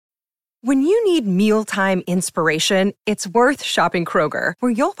When you need mealtime inspiration, it's worth shopping Kroger,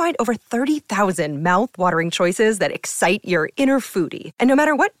 where you'll find over 30,000 mouth-watering choices that excite your inner foodie. And no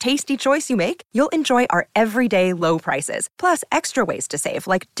matter what tasty choice you make, you'll enjoy our everyday low prices, plus extra ways to save,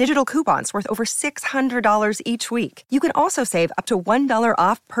 like digital coupons worth over $600 each week. You can also save up to $1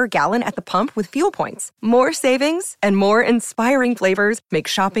 off per gallon at the pump with fuel points. More savings and more inspiring flavors make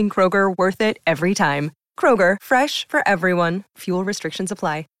shopping Kroger worth it every time. Kroger, fresh for everyone. Fuel restrictions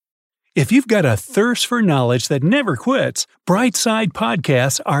apply. If you've got a thirst for knowledge that never quits, Brightside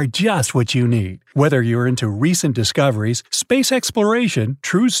Podcasts are just what you need. Whether you're into recent discoveries, space exploration,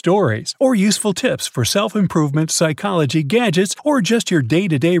 true stories, or useful tips for self-improvement, psychology, gadgets, or just your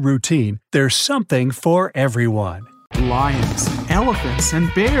day-to-day routine, there's something for everyone. Lions, elephants,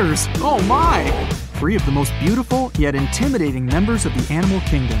 and bears. Oh my! 3 of the most beautiful yet intimidating members of the animal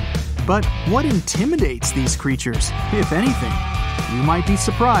kingdom. But what intimidates these creatures, if anything? You might be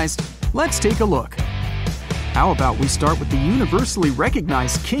surprised. Let's take a look. How about we start with the universally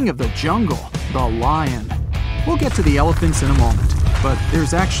recognized king of the jungle, the lion. We'll get to the elephants in a moment, but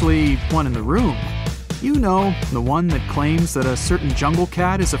there's actually one in the room. You know, the one that claims that a certain jungle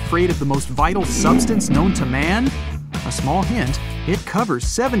cat is afraid of the most vital substance known to man? A small hint, it covers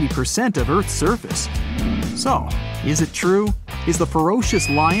 70% of Earth's surface. So, is it true? Is the ferocious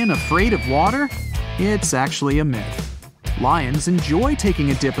lion afraid of water? It's actually a myth. Lions enjoy taking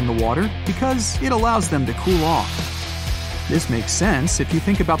a dip in the water because it allows them to cool off. This makes sense if you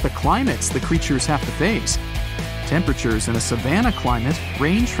think about the climates the creatures have to face. Temperatures in a savanna climate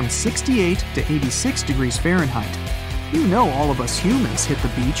range from 68 to 86 degrees Fahrenheit. You know all of us humans hit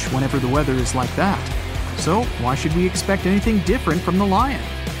the beach whenever the weather is like that. So why should we expect anything different from the lion?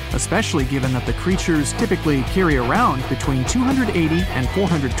 Especially given that the creatures typically carry around between 280 and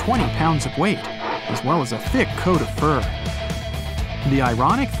 420 pounds of weight, as well as a thick coat of fur. The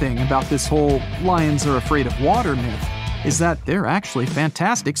ironic thing about this whole lions are afraid of water myth is that they're actually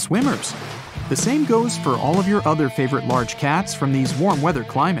fantastic swimmers. The same goes for all of your other favorite large cats from these warm weather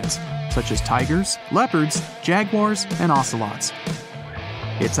climates, such as tigers, leopards, jaguars, and ocelots.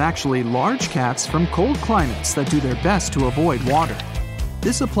 It's actually large cats from cold climates that do their best to avoid water.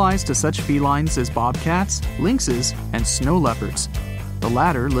 This applies to such felines as bobcats, lynxes, and snow leopards. The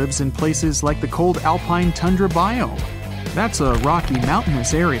latter lives in places like the cold alpine tundra biome. That's a rocky,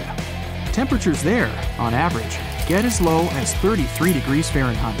 mountainous area. Temperatures there, on average, get as low as 33 degrees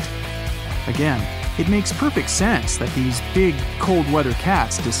Fahrenheit. Again, it makes perfect sense that these big, cold weather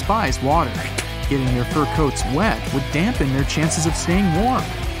cats despise water. Getting their fur coats wet would dampen their chances of staying warm.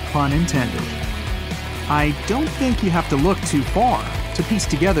 Pun intended. I don't think you have to look too far to piece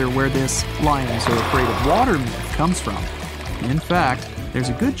together where this lions are afraid of water myth comes from. In fact, there's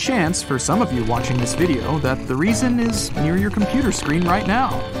a good chance for some of you watching this video that the reason is near your computer screen right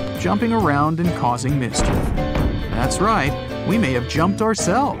now, jumping around and causing mischief. That's right, we may have jumped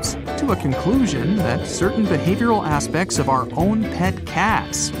ourselves to a conclusion that certain behavioral aspects of our own pet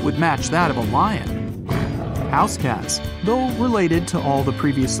cats would match that of a lion. House cats, though related to all the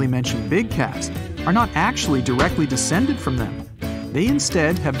previously mentioned big cats, are not actually directly descended from them. They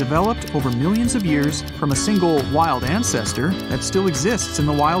instead have developed over millions of years from a single wild ancestor that still exists in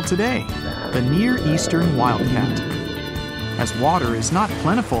the wild today, the Near Eastern wildcat. As water is not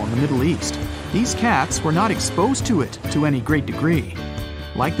plentiful in the Middle East, these cats were not exposed to it to any great degree.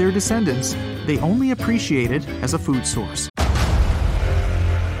 Like their descendants, they only appreciate it as a food source.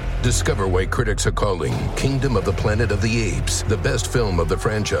 Discover why critics are calling Kingdom of the Planet of the Apes the best film of the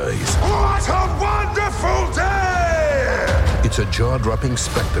franchise. What a wonderful day! It's a jaw-dropping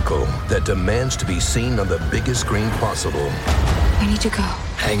spectacle that demands to be seen on the biggest screen possible. I need to go.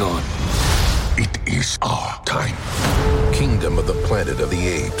 Hang on. It is our time. Kingdom of the Planet of the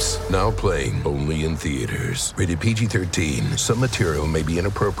Apes. Now playing only in theaters. Rated PG-13. Some material may be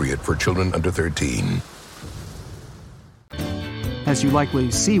inappropriate for children under 13. As you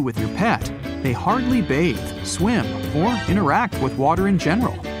likely see with your pet, they hardly bathe, swim, or interact with water in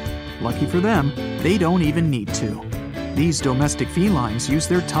general. Lucky for them, they don't even need to. These domestic felines use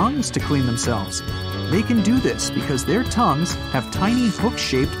their tongues to clean themselves. They can do this because their tongues have tiny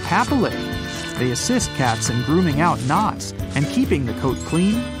hook-shaped papillae. They assist cats in grooming out knots and keeping the coat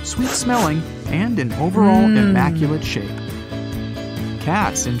clean, sweet-smelling, and in overall immaculate shape.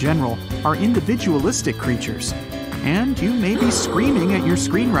 Cats, in general, are individualistic creatures. And you may be screaming at your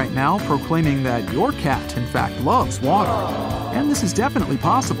screen right now proclaiming that your cat, in fact, loves water. And this is definitely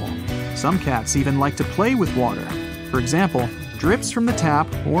possible. Some cats even like to play with water. For example, drips from the tap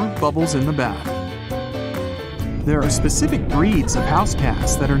or bubbles in the bath. There are specific breeds of house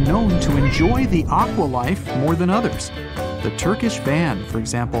cats that are known to enjoy the aqua life more than others. the Turkish van, for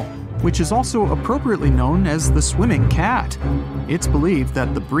example, which is also appropriately known as the swimming cat. It's believed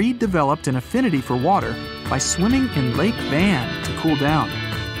that the breed developed an affinity for water by swimming in Lake Van to cool down.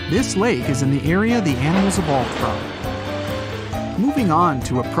 This lake is in the area the animals evolved from. Moving on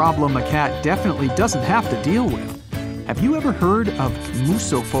to a problem a cat definitely doesn't have to deal with. Have you ever heard of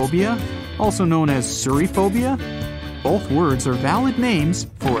musophobia, also known as suriphobia? Both words are valid names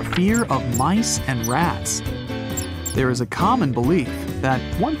for a fear of mice and rats. There is a common belief that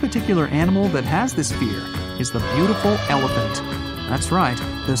one particular animal that has this fear is the beautiful elephant. That's right,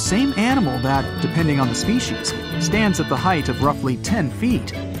 the same animal that, depending on the species, stands at the height of roughly 10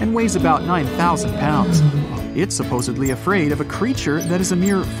 feet and weighs about 9,000 pounds. It's supposedly afraid of a creature that is a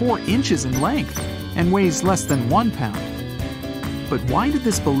mere 4 inches in length and weighs less than 1 pound. But why did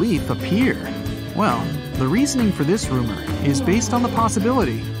this belief appear? Well, the reasoning for this rumor is based on the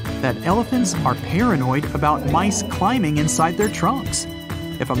possibility that elephants are paranoid about mice climbing inside their trunks.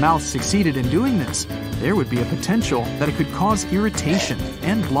 If a mouse succeeded in doing this, there would be a potential that it could cause irritation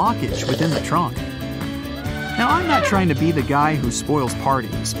and blockage within the trunk. Now, I'm not trying to be the guy who spoils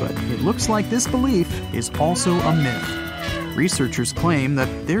parties, but it looks like this belief is also a myth. Researchers claim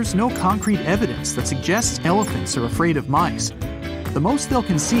that there's no concrete evidence that suggests elephants are afraid of mice. The most they'll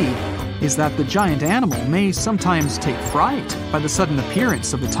concede is that the giant animal may sometimes take fright by the sudden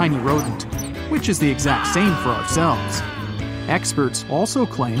appearance of the tiny rodent, which is the exact same for ourselves. Experts also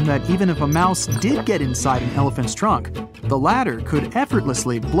claim that even if a mouse did get inside an elephant's trunk, the latter could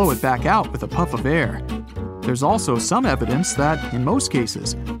effortlessly blow it back out with a puff of air. There's also some evidence that, in most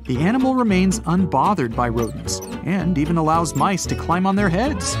cases, the animal remains unbothered by rodents and even allows mice to climb on their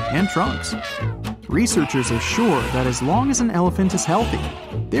heads and trunks. Researchers are sure that as long as an elephant is healthy,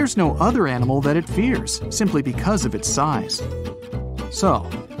 there's no other animal that it fears simply because of its size. So,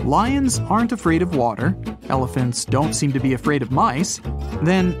 lions aren't afraid of water, elephants don't seem to be afraid of mice.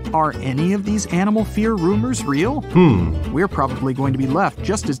 Then, are any of these animal fear rumors real? We're probably going to be left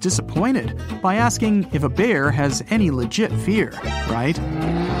just as disappointed by asking if a bear has any legit fear, right?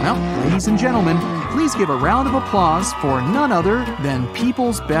 Well, ladies and gentlemen, please give a round of applause for none other than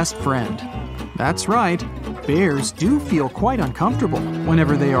people's best friend. That's right, bears do feel quite uncomfortable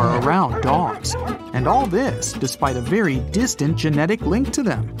whenever they are around dogs. And all this despite a very distant genetic link to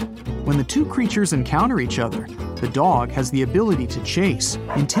them. When the two creatures encounter each other, the dog has the ability to chase,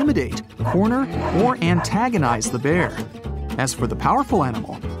 intimidate, corner, or antagonize the bear. As for the powerful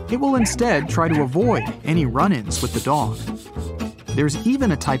animal, it will instead try to avoid any run-ins with the dog. There's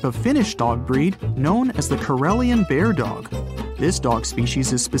even a type of Finnish dog breed known as the Karelian bear dog. This dog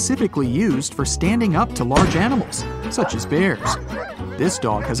species is specifically used for standing up to large animals, such as bears. This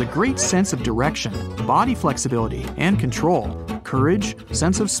dog has a great sense of direction, body flexibility and control, courage,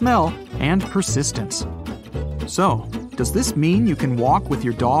 sense of smell, and persistence. So, does this mean you can walk with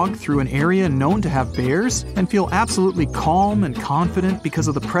your dog through an area known to have bears and feel absolutely calm and confident because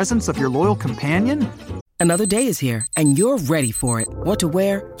of the presence of your loyal companion? Another day is here, and you're ready for it. What to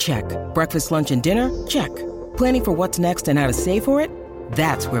wear? Check. Breakfast, lunch, and dinner? Check. Planning for what's next and how to save for it?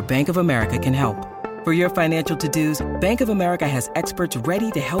 That's where Bank of America can help. For your financial to-dos, Bank of America has experts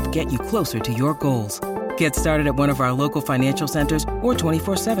ready to help get you closer to your goals. Get started at one of our local financial centers or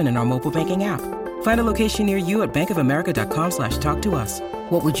 24/7 in our mobile banking app. Find a location near you at bankofamerica.com/talktous.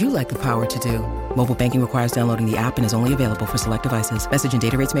 What would you like the power to do? Mobile banking requires downloading the app and is only available for select devices. Message and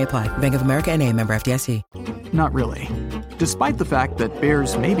data rates may apply. Bank of America N.A., member FDIC. Not really. Despite the fact that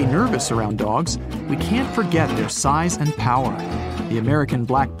bears may be nervous around dogs, we can't forget their size and power. The American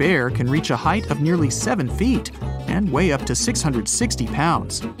black bear can reach a height of nearly 7 feet and weigh up to 660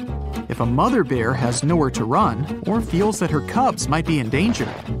 pounds. If a mother bear has nowhere to run or feels that her cubs might be in danger,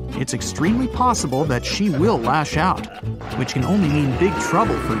 it's extremely possible that she will lash out, which can only mean big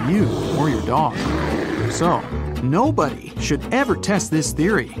trouble for you or your dog. So, nobody should ever test this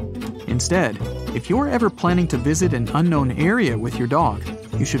theory. Instead, if you're ever planning to visit an unknown area with your dog,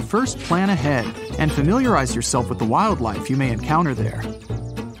 you should first plan ahead and familiarize yourself with the wildlife you may encounter there.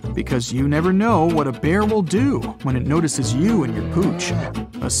 Because you never know what a bear will do when it notices you and your pooch,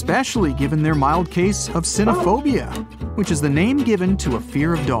 especially given their mild case of cynophobia, which is the name given to a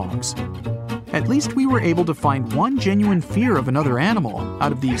fear of dogs. At least we were able to find one genuine fear of another animal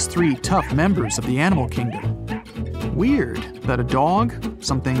out of these 3 tough members of the animal kingdom. Weird that a dog,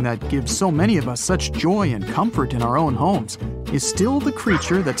 something that gives so many of us such joy and comfort in our own homes, is still the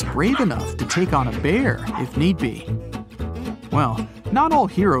creature that's brave enough to take on a bear if need be. Well, not all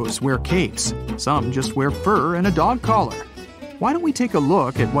heroes wear capes. Some just wear fur and a dog collar. Why don't we take a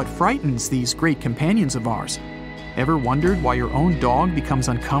look at what frightens these great companions of ours? Ever wondered why your own dog becomes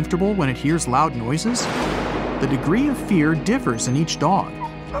uncomfortable when it hears loud noises? The degree of fear differs in each dog,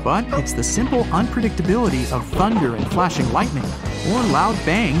 but it's the simple unpredictability of thunder and flashing lightning or loud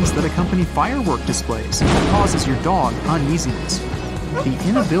bangs that accompany firework displays that causes your dog uneasiness. The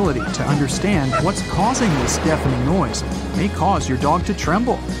inability to understand what's causing this deafening noise may cause your dog to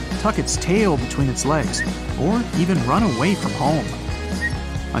tremble, tuck its tail between its legs, or even run away from home.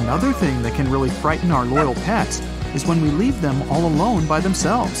 Another thing that can really frighten our loyal pets is when we leave them all alone by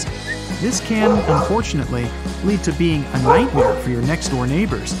themselves. This can, unfortunately, lead to being a nightmare for your next-door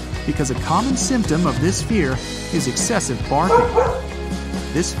neighbors because a common symptom of this fear is excessive barking.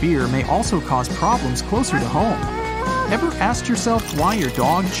 This fear may also cause problems closer to home. Ever asked yourself why your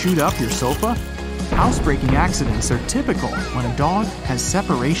dog chewed up your sofa? Housebreaking accidents are typical when a dog has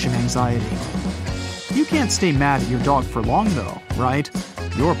separation anxiety. You can't stay mad at your dog for long though, right?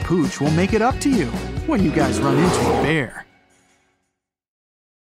 Your pooch will make it up to you when you guys run into a bear.